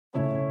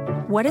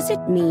what does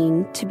it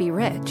mean to be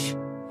rich?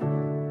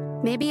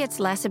 Maybe it's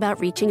less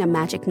about reaching a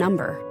magic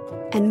number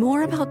and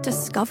more about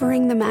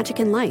discovering the magic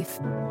in life.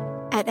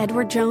 At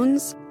Edward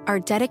Jones,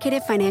 our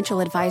dedicated financial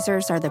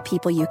advisors are the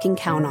people you can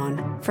count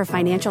on for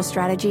financial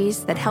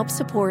strategies that help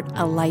support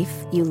a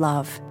life you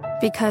love.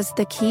 Because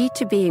the key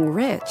to being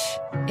rich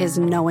is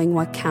knowing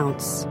what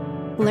counts.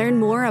 Learn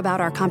more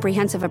about our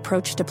comprehensive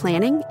approach to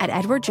planning at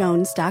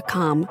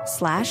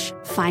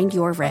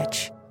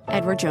edwardjones.com/findyourrich.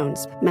 Edward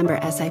Jones, member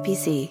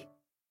SIPC.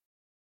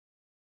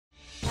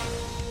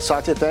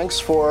 Satya, thanks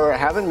for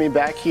having me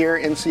back here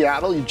in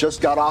Seattle. You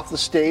just got off the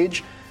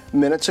stage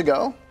minutes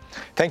ago.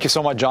 Thank you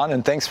so much, John,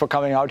 and thanks for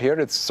coming out here.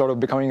 It's sort of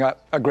becoming a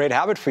great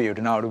habit for you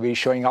to be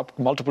showing up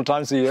multiple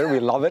times a year. We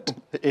love it.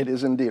 It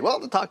is indeed. Well,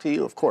 to talk to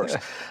you, of course.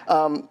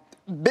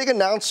 Big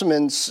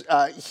announcements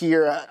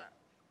here.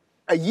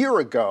 A year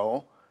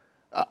ago,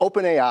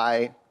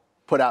 OpenAI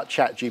put out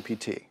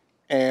ChatGPT,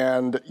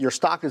 and your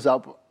stock is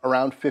up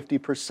around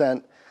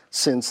 50%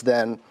 since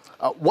then.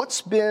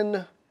 What's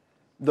been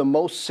the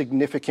most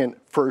significant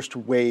first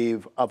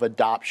wave of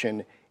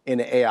adoption in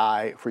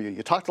AI for you?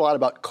 You talked a lot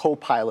about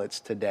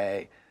co-pilots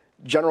today.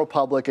 General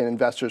public and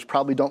investors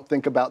probably don't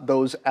think about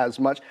those as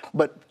much,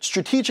 but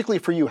strategically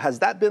for you, has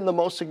that been the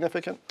most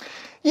significant?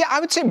 Yeah,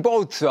 I would say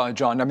both,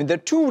 John. I mean, there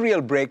are two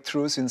real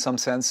breakthroughs in some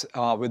sense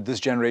with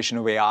this generation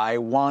of AI.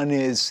 One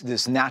is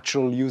this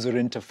natural user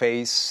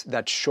interface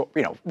that,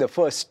 the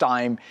first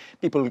time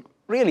people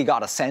really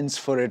got a sense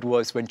for it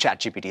was when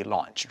ChatGPT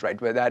launched, right?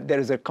 Where there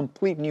is a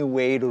complete new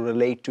way to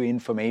relate to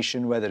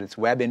information, whether it's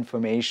web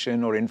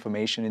information or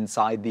information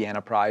inside the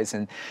enterprise.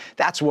 And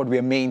that's what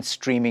we're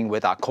mainstreaming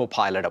with our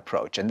Copilot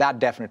approach. And that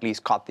definitely has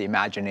caught the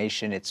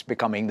imagination. It's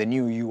becoming the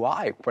new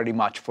UI pretty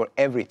much for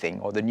everything,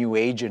 or the new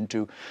agent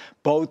to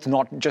both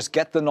not just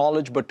get the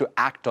knowledge, but to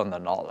act on the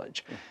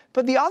knowledge.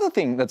 But the other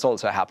thing that's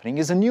also happening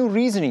is a new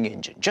reasoning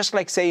engine. Just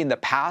like, say, in the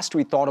past,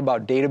 we thought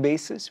about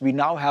databases, we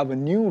now have a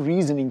new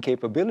reasoning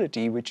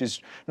capability, which is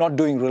not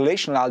doing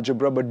relational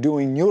algebra, but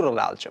doing neural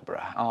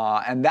algebra.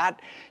 And that,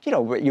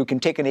 you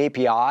can take an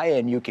API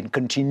and you can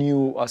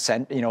continue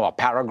a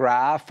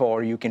paragraph,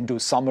 or you can do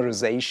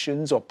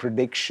summarizations or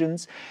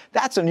predictions.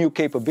 That's a new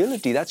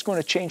capability. That's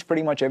going to change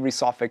pretty much every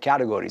software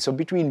category. So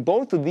between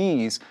both of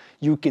these,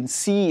 you can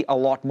see a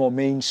lot more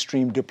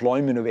mainstream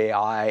deployment of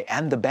AI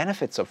and the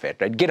benefits of it,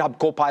 right? GitHub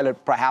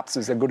Copilot perhaps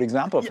is a good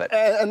example of it.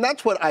 And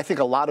that's what I think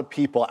a lot of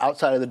people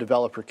outside of the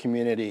developer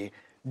community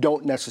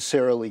don't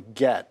necessarily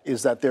get,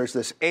 is that there's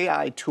this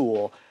AI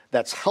tool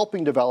that's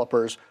helping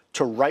developers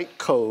to write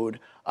code.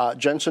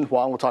 Jensen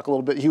Huang, we'll talk a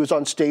little bit, he was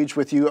on stage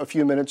with you a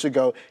few minutes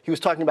ago. He was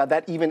talking about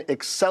that even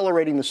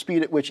accelerating the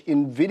speed at which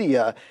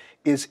NVIDIA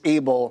is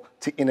able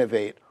to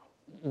innovate.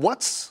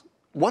 What's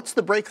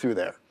the breakthrough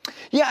there?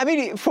 Yeah, I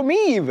mean, for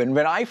me even,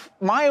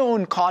 my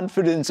own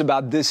confidence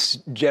about this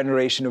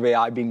generation of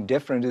AI being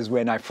different is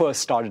when I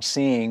first started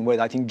seeing with,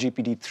 I think,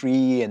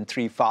 GPT-3 and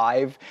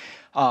 3.5,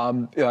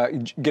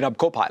 GitHub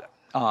Copilot.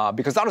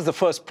 Because that was the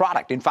first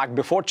product. In fact,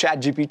 before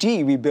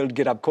ChatGPT, we built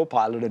GitHub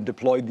Copilot and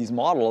deployed these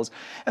models.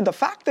 And the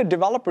fact that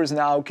developers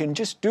now can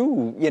just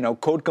do,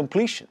 code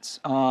completions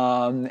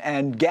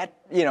and get,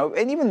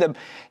 and even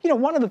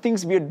one of the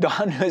things we've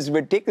done is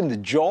we've taken the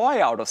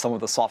joy out of some of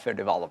the software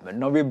development.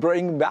 Now we're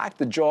bringing back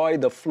the joy,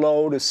 the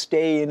flow to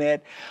stay in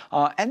it.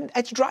 And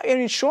it's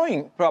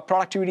showing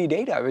productivity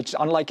data, which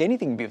unlike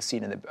anything we've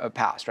seen in the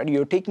past, right?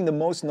 You're taking the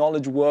most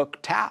knowledge work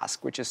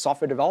task, which is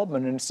software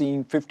development, and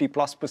seeing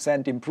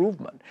 50+%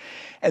 improvement.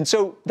 And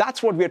so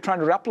that's what we're trying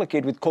to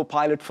replicate with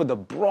Copilot for the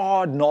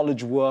broad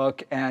knowledge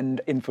work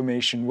and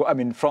information,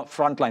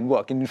 frontline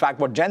work. And in fact,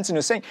 what Jensen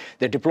is saying,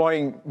 they're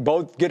deploying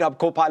both GitHub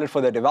Copilot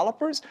for the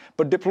developers,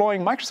 but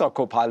deploying Microsoft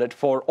Copilot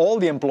for all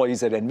the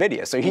employees at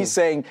NVIDIA. So he's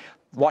saying,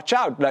 watch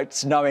out.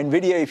 Now,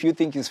 NVIDIA, if you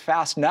think is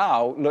fast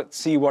now, let's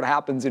see what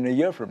happens in a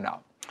year from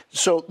now.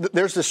 So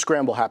there's this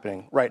scramble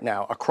happening right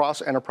now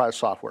across enterprise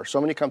software.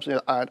 So many companies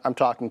I'm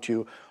talking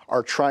to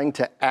are trying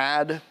to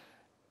add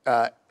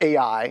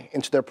AI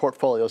into their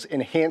portfolios,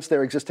 enhance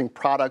their existing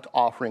product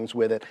offerings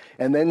with it,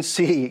 and then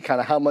see kind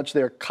of how much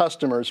their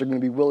customers are going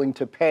to be willing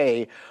to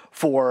pay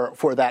for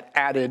that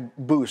added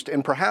boost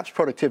and perhaps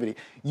productivity.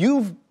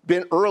 You've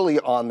been early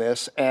on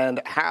this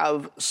and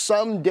have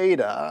some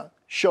data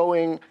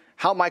showing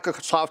how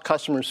Microsoft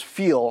customers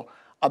feel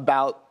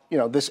about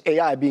this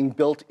AI being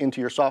built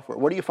into your software.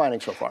 What are you finding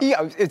so far?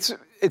 Yeah,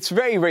 it's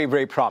very, very,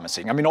 very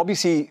promising. I mean,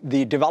 obviously,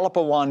 the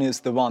developer one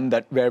is the one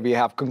where we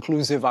have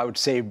conclusive, I would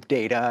say,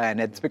 data, and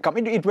it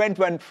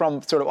went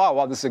from sort of, oh,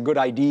 wow, this is a good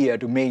idea,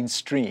 to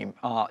mainstream,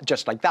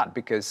 just like that,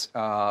 because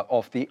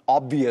of the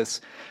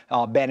obvious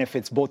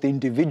benefits, both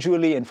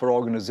individually and for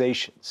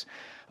organizations.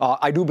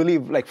 I do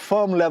believe, like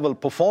firm-level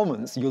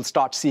performance, you'll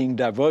start seeing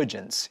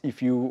divergence if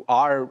you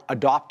are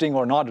adopting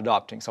or not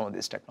adopting some of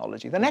this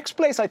technology. The next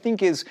place, I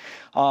think, is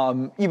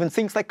even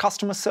things like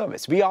customer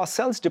service. We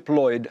ourselves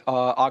deployed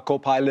our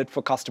Copilot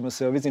for customer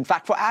service, in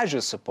fact, for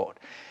Azure support.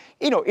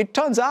 it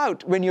turns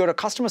out when you're a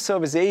customer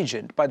service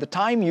agent, by the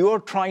time you're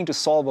trying to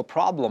solve a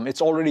problem,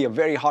 it's already a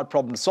very hard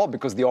problem to solve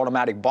because the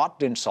automatic bot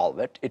didn't solve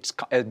it. It's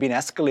been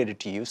escalated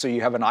to you. So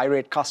you have an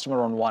irate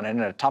customer on one end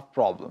and a tough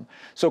problem.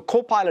 So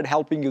Copilot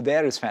helping you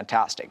there is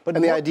fantastic.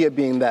 And the idea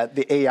being that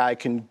the AI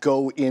can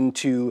go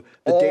into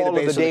the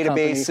database of the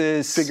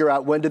company, figure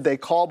out when did they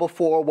call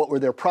before, what were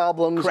their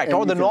problems. Correct.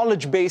 Or the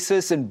knowledge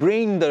basis and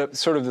bring the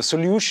sort of the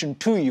solution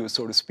to you,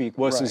 so to speak,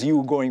 versus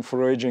you going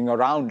foraging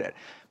around it.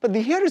 But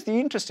here is the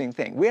interesting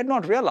thing. We had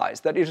not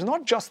realized that it is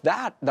not just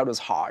that was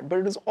hard, but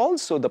it is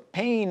also the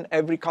pain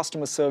every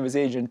customer service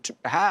agent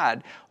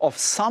had of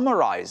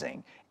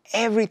summarizing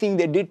everything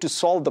they did to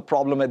solve the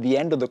problem at the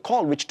end of the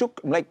call, which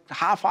took like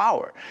half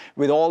hour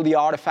with all the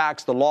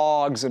artifacts, the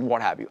logs, and what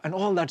have you. And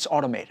all that's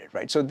automated,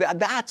 right? So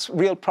that's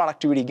real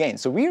productivity gain.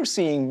 So we are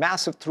seeing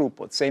massive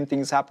throughput. Same thing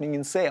is happening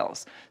in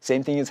sales.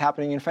 Same thing is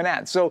happening in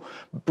finance. So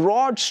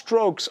broad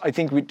strokes, I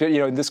think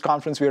in this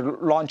conference, we're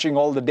launching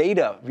all the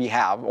data we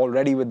have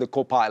already with the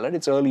Copilot.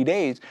 It's early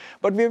days.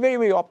 But we're very,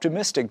 very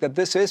optimistic that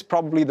this is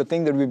probably the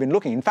thing that we've been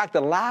looking. In fact,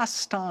 the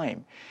last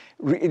time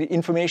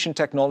information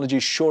technology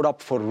showed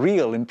up for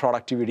real in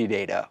productivity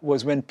data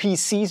was when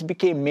PCs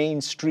became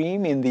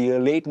mainstream in the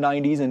late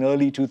 90s and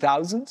early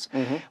 2000s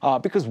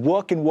because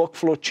work and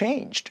workflow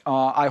changed.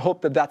 I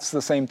hope that that's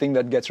the same thing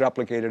that gets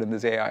replicated in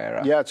this AI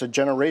era. Yeah, it's a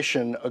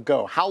generation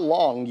ago. How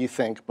long, you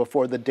think,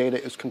 before the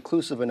data is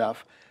conclusive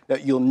enough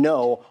that you'll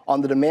know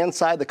on the demand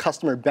side, the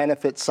customer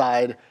benefit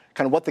side,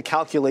 kind of what the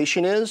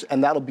calculation is,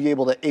 and that'll be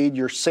able to aid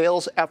your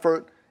sales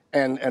effort?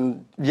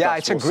 Yeah,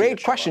 it's a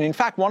great question. In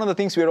fact, one of the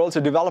things we're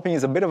also developing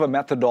is a bit of a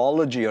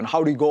methodology on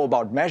how do you go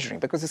about measuring,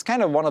 because it's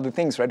kind of one of the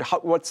things, right?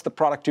 What's the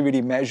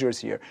productivity measures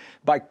here?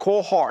 By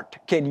cohort,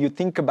 can you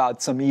think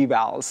about some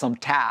evals, some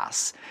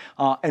tasks,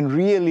 and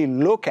really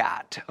look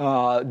at,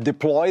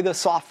 deploy the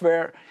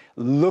software,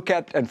 look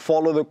at and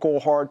follow the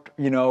cohort,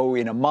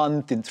 in a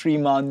month, in 3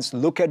 months,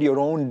 look at your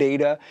own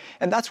data.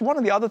 And that's one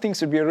of the other things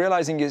that we're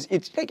realizing is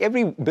it's like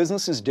every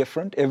business is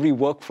different, every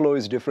workflow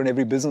is different,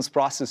 every business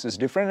process is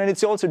different, and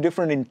it's also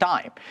different in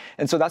time.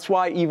 And so that's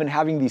why even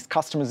having these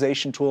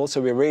customization tools,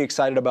 so we're very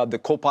excited about the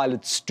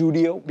Copilot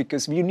Studio,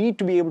 because you need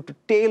to be able to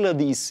tailor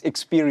these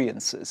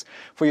experiences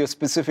for your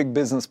specific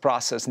business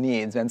process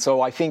needs. And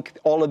so I think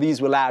all of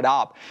these will add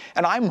up.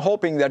 And I'm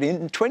hoping that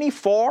in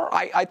 24,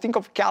 I think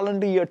of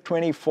calendar year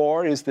 24,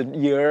 is the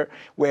year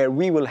where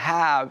we will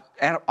have,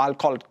 I'll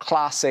call it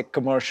classic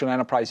commercial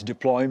enterprise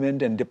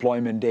deployment and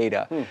deployment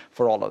data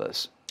for all of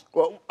this.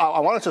 Well, I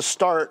wanted to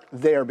start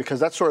there because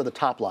that's sort of the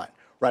top line,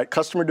 right?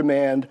 Customer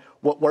demand,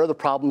 what are the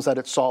problems that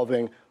it's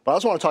solving? But I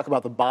also want to talk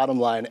about the bottom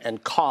line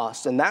and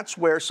cost, and that's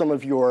where some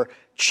of your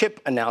chip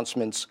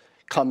announcements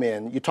come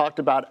in. You talked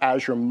about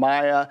Azure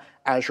Maya,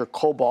 Azure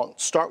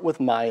Cobalt. Start with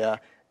Maya,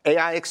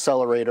 AI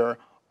accelerator,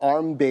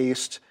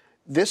 ARM-based.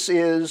 This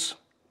is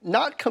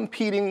not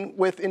competing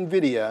with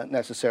NVIDIA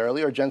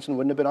necessarily, or Jensen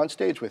wouldn't have been on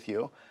stage with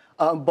you,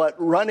 but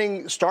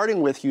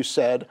starting with, you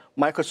said,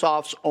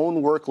 Microsoft's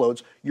own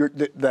workloads,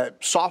 the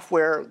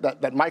software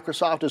that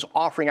Microsoft is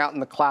offering out in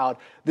the cloud,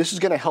 this is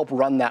going to help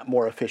run that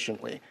more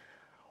efficiently.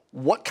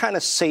 What kind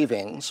of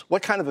savings,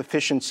 what kind of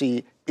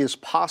efficiency is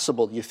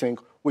possible, do you think,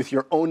 with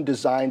your own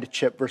designed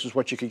chip versus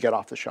what you could get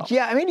off the shelf?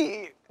 Yeah, I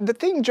mean, the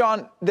thing,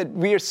 John, that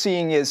we're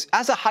seeing is,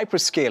 as a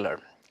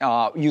hyperscaler,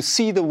 you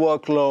see the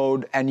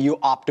workload and you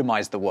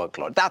optimize the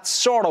workload. That's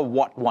sort of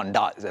what one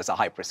does as a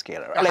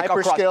hyperscaler. A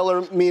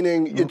hyperscaler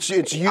meaning it's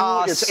you,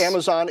 it's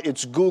Amazon,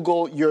 it's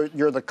Google,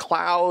 you're the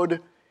cloud.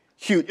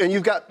 Huge, and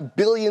you've got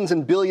billions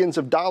and billions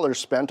of dollars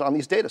spent on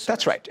these data centers.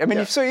 That's right. I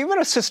mean, so even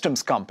a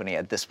systems company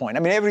at this point, I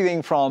mean,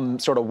 everything from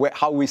sort of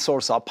how we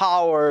source our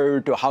power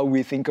to how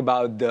we think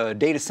about the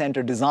data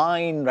center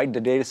design, right?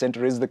 The data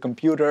center is the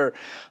computer,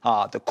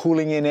 the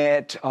cooling in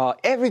it,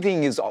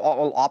 everything is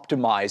all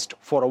optimized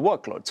for a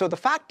workload. So the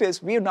fact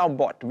is,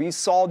 we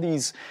saw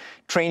these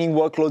training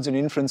workloads and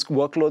inference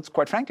workloads,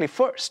 quite frankly,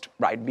 first,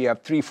 right? We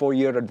have 3-4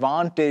 year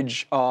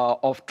advantage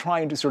of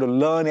trying to sort of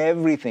learn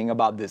everything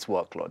about this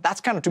workload.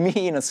 That's kind of, to me,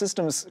 in a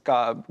systems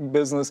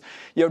business,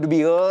 you have to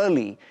be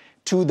early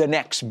to the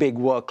next big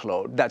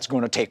workload that's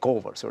going to take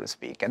over, so to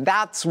speak. And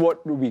that's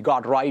what we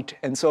got right.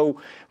 And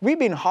so we've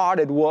been hard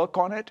at work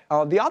on it.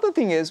 The other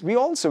thing is, we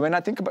also, when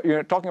I think about,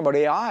 you're talking about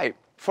AI,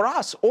 for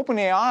us,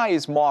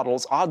 OpenAI's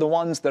models are the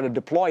ones that are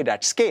deployed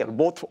at scale.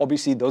 Both,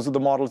 obviously, those are the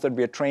models that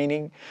we are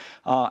training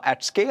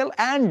at scale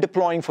and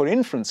deploying for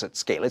inference at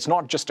scale. It's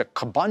not just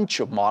a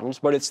bunch of models,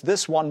 but it's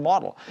this one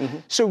model.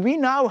 So we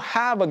now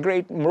have a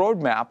great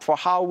roadmap for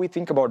how we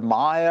think about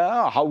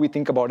Maya, how we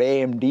think about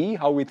AMD,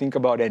 how we think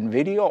about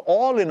NVIDIA,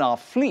 all in our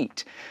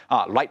fleet.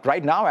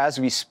 Right now, as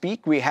we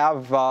speak, we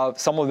have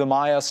some of the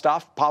Maya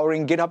stuff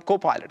powering GitHub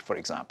Copilot, for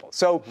example.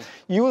 So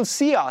you will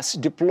see us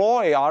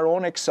deploy our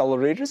own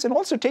accelerators and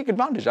also take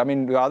advantage. I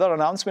mean, the other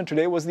announcement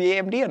today was the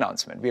AMD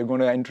announcement. We are going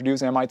to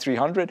introduce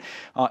MI300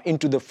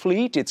 into the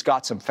fleet. It's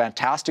got some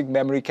fantastic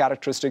memory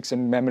characteristics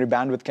and memory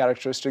bandwidth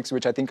characteristics,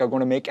 which I think are going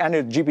to make, and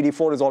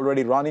GPT-4 is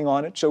already running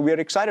on it. So we are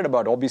excited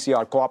about, obviously,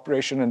 our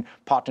cooperation and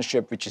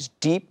partnership, which is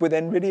deep with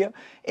NVIDIA,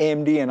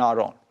 AMD, and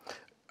our own.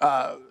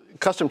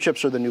 custom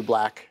chips are the new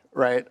black,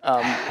 right?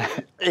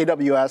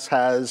 AWS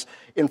has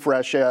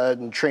Infrastructure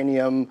and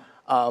Trainium.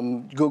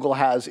 Google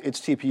has its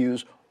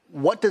TPUs.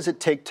 What does it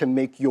take to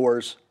make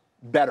yours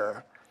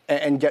better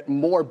and get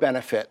more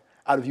benefit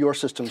out of your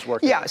systems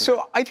working? Yeah,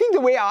 so I think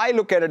the way I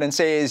look at it and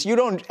say is you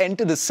don't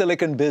enter the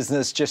silicon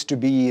business just to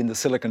be in the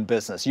silicon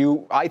business.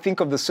 I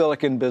think of the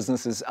silicon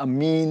business as a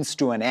means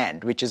to an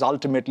end, which is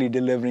ultimately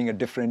delivering a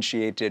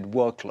differentiated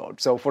workload.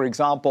 So for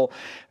example,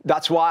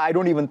 that's why I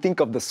don't even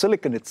think of the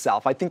silicon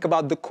itself. I think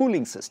about the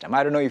cooling system.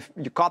 I don't know if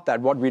you caught that.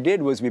 What we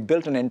did was we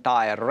built an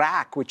entire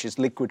rack, which is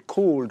liquid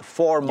cooled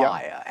for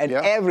Maya. And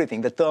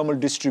everything, the thermal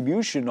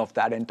distribution of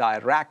that entire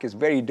rack is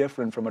very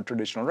different from a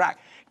traditional rack.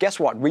 Guess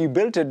what? We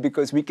built it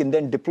because we can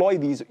then deploy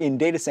these in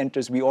data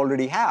centers we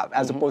already have,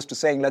 as opposed to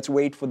saying, let's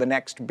wait for the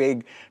next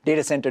big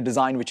data center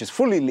design, which is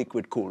fully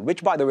liquid cooled,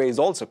 which, by the way, is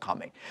also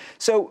coming.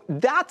 So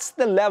that's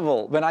the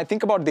level. When I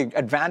think about the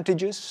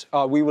advantages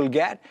we will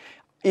get,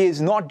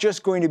 is not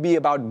just going to be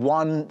about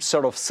one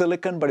sort of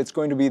silicon, but it's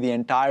going to be the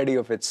entirety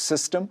of its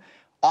system,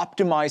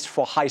 optimized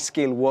for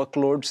high-scale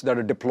workloads that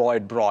are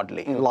deployed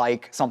broadly,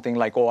 like something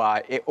like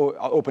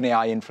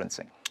OpenAI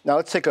inferencing. Now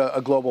let's take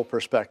a global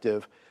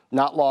perspective.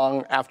 Not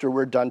long after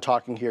we're done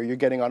talking here, you're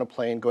getting on a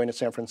plane going to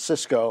San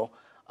Francisco.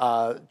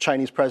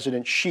 Chinese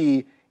President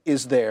Xi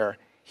is there.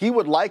 He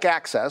would like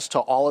access to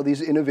all of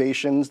these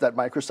innovations that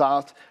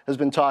Microsoft has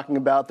been talking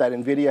about, that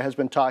NVIDIA has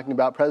been talking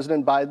about.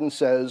 President Biden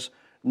says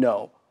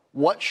no.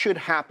 What should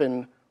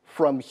happen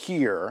from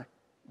here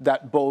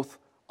that both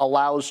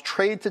allows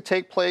trade to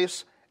take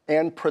place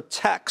and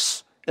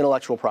protects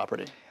intellectual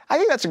property? I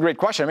think that's a great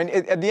question. I mean,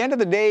 at the end of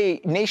the day,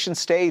 nation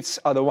states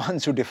are the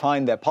ones who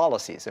define their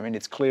policies. I mean,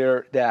 it's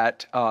clear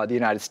that the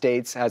United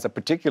States has a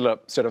particular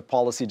set of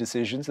policy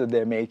decisions that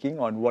they're making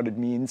on what it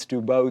means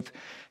to both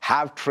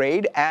have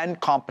trade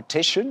and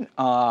competition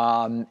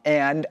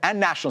and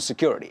national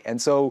security. And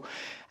so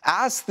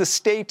as the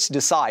states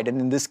decide, and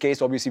in this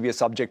case, obviously, we are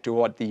subject to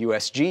what the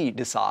USG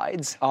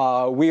decides,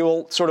 we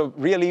will sort of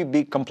really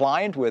be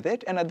compliant with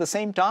it. And at the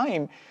same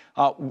time,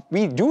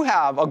 we do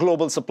have a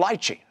global supply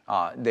chain.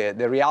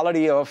 The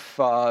reality of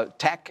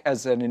tech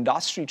as an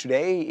industry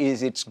today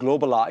is it's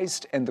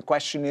globalized. And the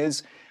question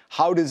is,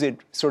 how does it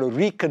sort of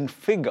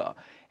reconfigure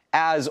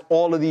as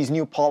all of these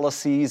new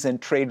policies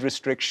and trade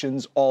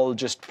restrictions all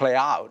just play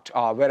out?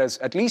 Whereas,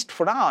 at least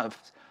for now,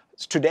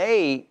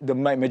 today, the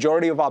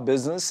majority of our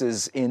business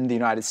is in the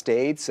United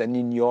States and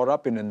in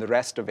Europe and in the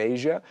rest of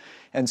Asia.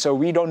 And so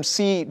we don't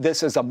see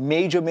this as a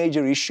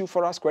major issue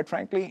for us, quite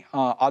frankly,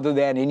 other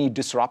than any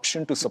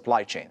disruption to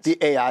supply chains.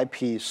 The AI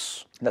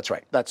piece. That's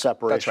right. That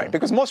separation. That's right.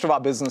 Because most of our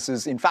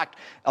businesses, in fact,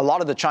 a lot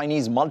of the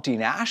Chinese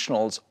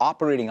multinationals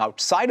operating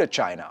outside of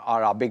China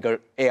are our bigger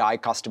AI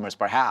customers,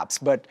 perhaps.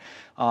 But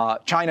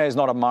China is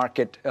not a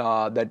market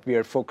that we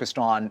are focused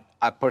on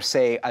per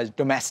se as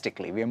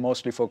domestically. We are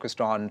mostly focused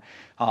on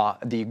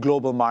the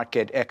global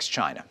market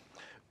ex-China.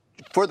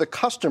 For the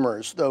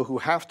customers, though, who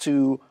have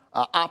to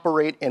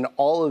operate in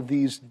all of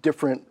these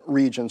different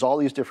regions, all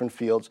these different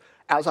fields,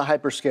 as a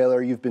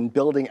hyperscaler, you've been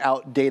building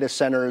out data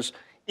centers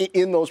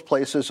in those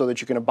places so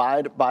that you can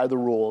abide by the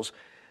rules.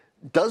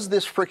 Does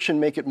this friction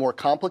make it more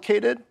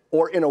complicated?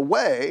 Or in a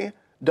way,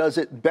 does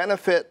it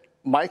benefit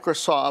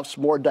Microsoft's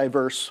more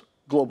diverse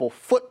global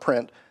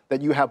footprint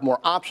that you have more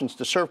options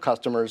to serve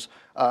customers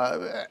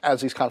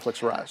as these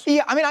conflicts arise?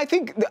 Yeah, I mean, I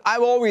think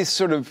I've always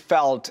sort of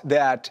felt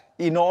that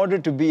in order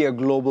to be a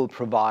global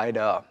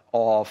provider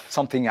of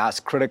something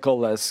as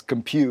critical as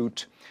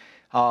compute,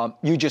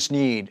 you just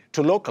need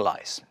to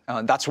localize.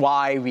 That's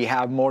why we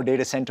have more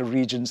data center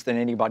regions than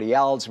anybody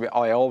else.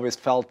 I always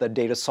felt that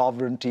data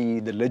sovereignty,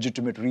 the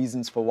legitimate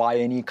reasons for why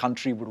any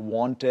country would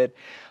want it,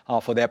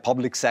 for their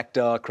public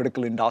sector,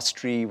 critical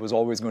industry was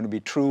always going to be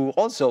true.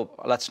 Also,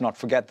 let's not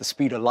forget the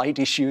speed of light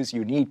issues.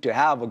 You need to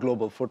have a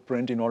global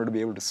footprint in order to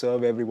be able to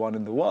serve everyone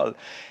in the world.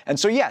 And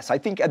so, yes, I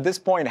think at this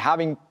point,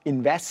 having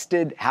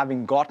invested,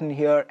 having gotten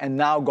here, and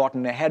now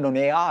gotten ahead on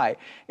AI,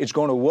 it's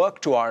going to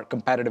work to our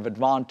competitive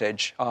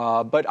advantage.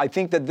 But I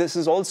think that this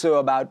is also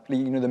about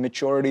the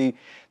maturity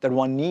that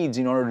one needs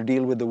in order to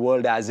deal with the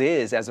world as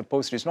is, as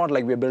opposed to, it's not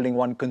like we're building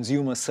one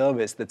consumer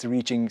service that's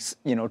reaching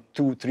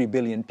 2-3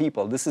 billion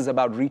people. This is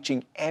about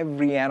reaching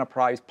every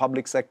enterprise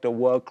public sector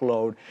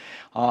workload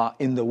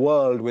in the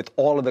world with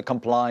all of the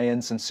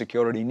compliance and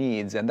security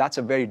needs. And that's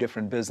a very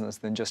different business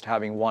than just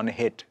having one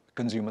hit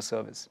consumer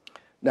service.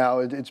 Now,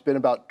 it's been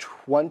about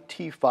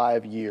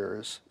 25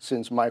 years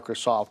since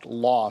Microsoft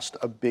lost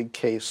a big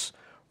case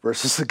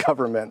versus the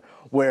government,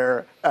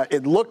 where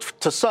it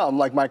looked to some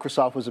like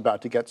Microsoft was about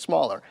to get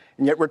smaller.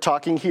 And yet we're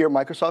talking here,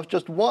 Microsoft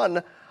just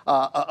won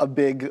a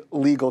big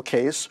legal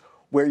case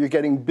where you're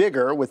getting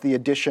bigger with the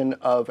addition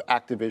of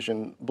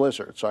Activision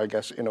Blizzard. So I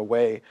guess in a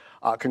way,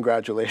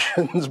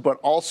 congratulations, but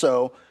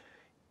also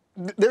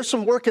there's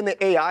some work in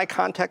the AI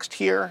context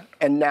here,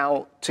 and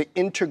now to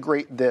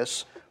integrate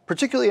this,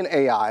 particularly in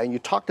AI, and you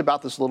talked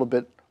about this a little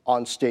bit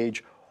on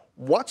stage.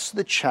 What's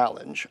the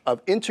challenge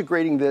of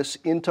integrating this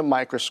into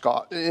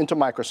Microsoft,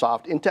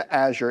 into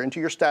Azure,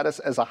 into your status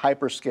as a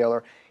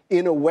hyperscaler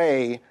in a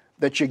way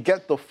that you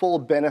get the full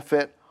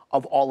benefit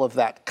of all of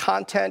that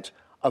content,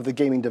 of the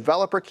gaming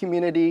developer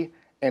community,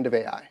 and of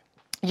AI?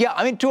 Yeah,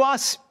 I mean, to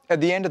us,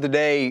 at the end of the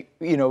day,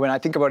 when I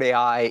think about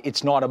AI,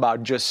 it's not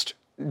about just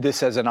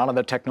this as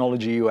another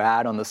technology you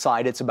add on the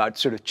side. It's about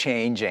sort of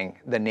changing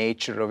the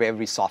nature of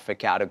every software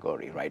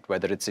category, right?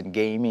 Whether it's in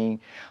gaming,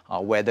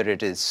 whether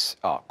it is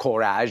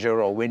core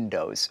Azure or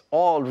Windows,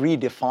 all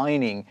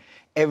redefining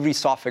every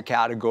software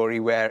category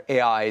where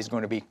AI is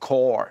going to be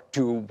core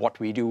to what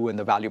we do and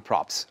the value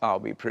props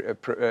we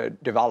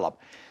develop.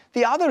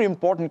 The other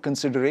important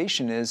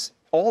consideration is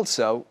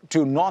also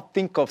to not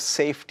think of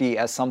safety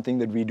as something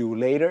that we do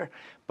later,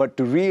 but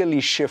to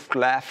really shift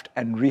left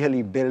and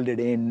really build it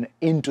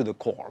into the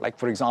core. Like,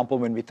 for example,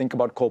 when we think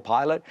about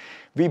Copilot,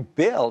 we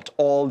built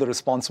all the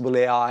responsible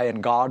AI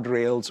and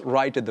guardrails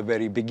right at the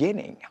very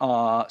beginning,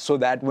 so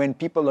that when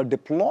people are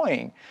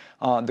deploying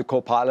the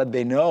Copilot,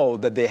 they know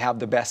that they have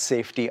the best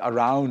safety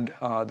around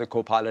the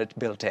Copilot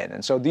built in.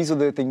 And so these are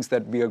the things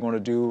that we are going to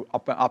do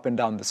up and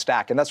down the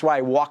stack. And that's why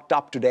I walked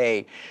up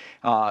today,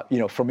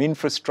 from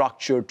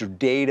infrastructure to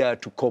data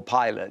to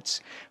Copilots.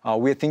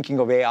 We're thinking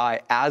of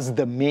AI as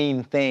the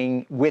main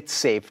thing with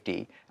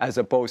safety, as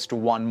opposed to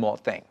one more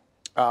thing.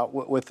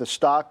 With the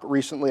stock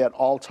recently at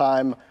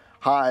all-time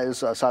highs,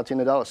 Satya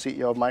Nadella,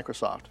 CEO of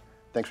Microsoft.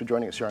 Thanks for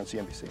joining us here on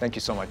CNBC. Thank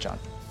you so much, John.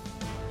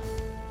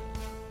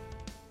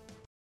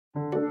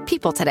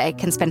 People today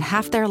can spend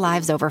half their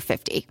lives over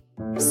 50.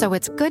 So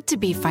it's good to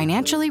be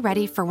financially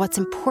ready for what's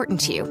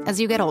important to you as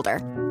you get older,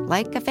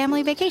 like a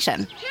family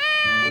vacation.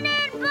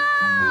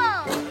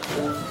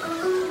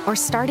 Or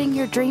starting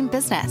your dream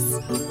business.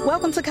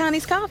 Welcome to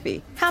Connie's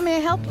Coffee. How may I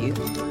help you?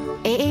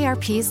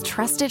 AARP's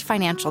trusted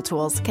financial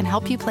tools can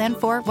help you plan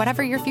for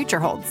whatever your future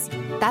holds.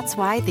 That's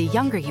why the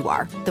younger you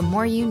are, the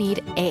more you need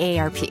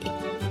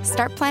AARP.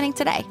 Start planning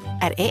today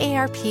at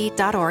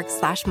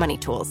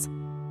aarp.org/moneytools.